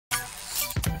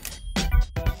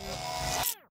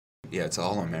Yeah, it's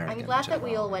all American. I'm glad that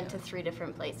we all went to 3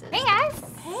 different places. Hey guys!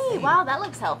 Hey, wow, that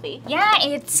looks healthy. Yeah,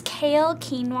 it's kale,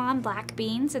 quinoa, and black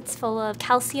beans. It's full of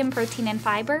calcium, protein, and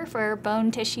fiber for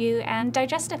bone tissue and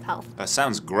digestive health. That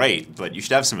sounds great, but you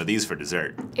should have some of these for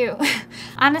dessert. Ew.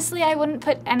 Honestly, I wouldn't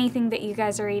put anything that you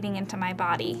guys are eating into my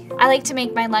body. I like to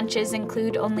make my lunches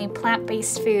include only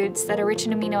plant-based foods that are rich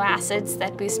in amino acids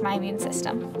that boost my immune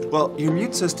system. Well, your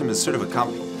immune system is sort of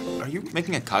a Are you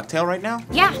making a cocktail right now?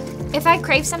 Yeah, if I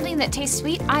crave something that tastes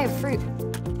sweet, I have fruit.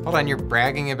 Hold on, you're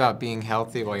bragging about being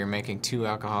healthy while you're making 2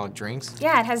 alcoholic drinks?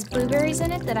 Yeah, it has blueberries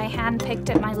in it that I hand-picked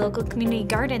at my local community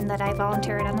garden that I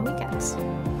volunteer at on the weekends.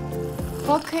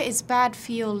 Vodka is bad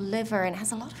for your liver and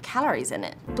has a lot of calories in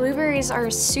it. Blueberries are a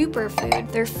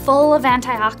superfood. They're full of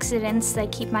antioxidants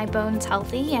that keep my bones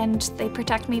healthy and they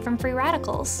protect me from free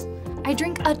radicals. I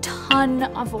drink a ton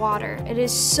of water. It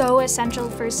is so essential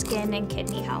for skin and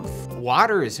kidney health.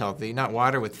 Water is healthy, not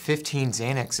water with 15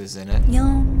 Xanaxes in it.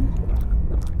 Yum.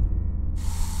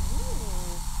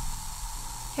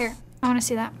 Here, I wanna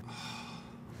see that.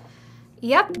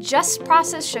 Yep, just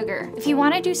processed sugar. If you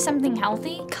wanna do something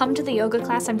healthy, come to the yoga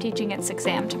class I'm teaching at 6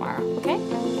 a.m. tomorrow, okay?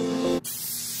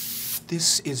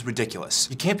 This is ridiculous.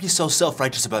 You can't be so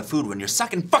self-righteous about food when you're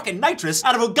sucking fucking nitrous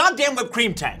out of a goddamn whipped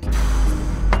cream tank.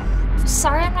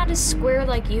 Sorry I'm not as square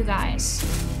like you guys.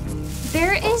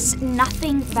 There is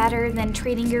nothing better than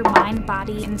treating your mind,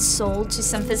 body, and soul to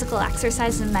some physical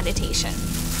exercise and meditation.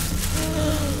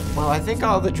 Well, I think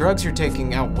all the drugs you're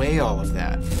taking outweigh all of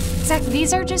that. Zach,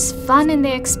 these are just fun and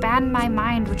they expand my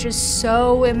mind, which is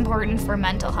so important for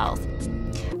mental health.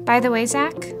 By the way,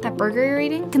 Zach, that burger you're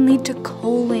eating can lead to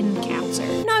colon cancer.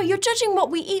 No, you're judging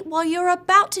what we eat while you're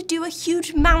about to do a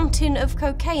huge mountain of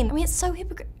cocaine. I mean, it's so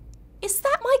hypocritical. Is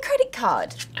that my credit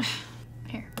card?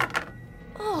 Here.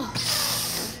 Oh.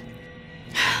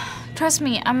 Trust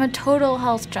me, I'm a total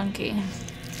health junkie.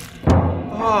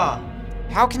 Ah,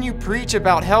 how can you preach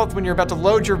about health when you're about to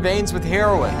load your veins with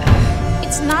heroin?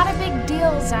 It's not a big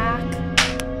deal, Zach.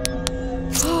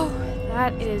 Oh,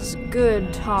 that is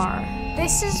good tar.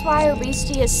 This is why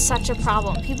obesity is such a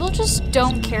problem. People just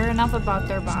don't care enough about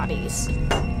their bodies.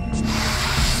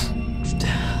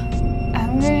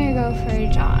 I'm gonna go for a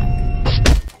jog.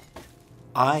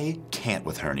 I can't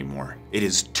with her anymore. It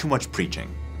is too much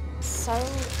preaching. So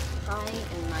high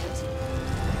and mighty.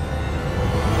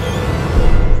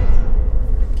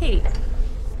 Katie.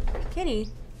 Katie.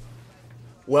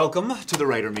 Welcome to the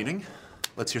writer meeting.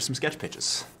 Let's hear some sketch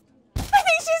pitches. I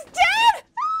think she's dead!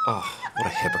 Oh, what a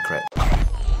hypocrite.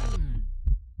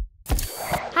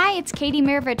 Hi, it's Katie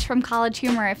Marovitch from College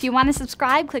Humor. If you want to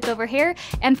subscribe, click over here.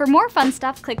 And for more fun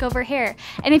stuff, click over here.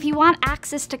 And if you want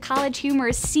access to College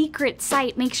Humor's secret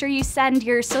site, make sure you send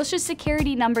your social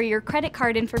security number, your credit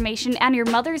card information, and your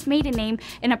mother's maiden name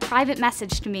in a private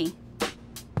message to me.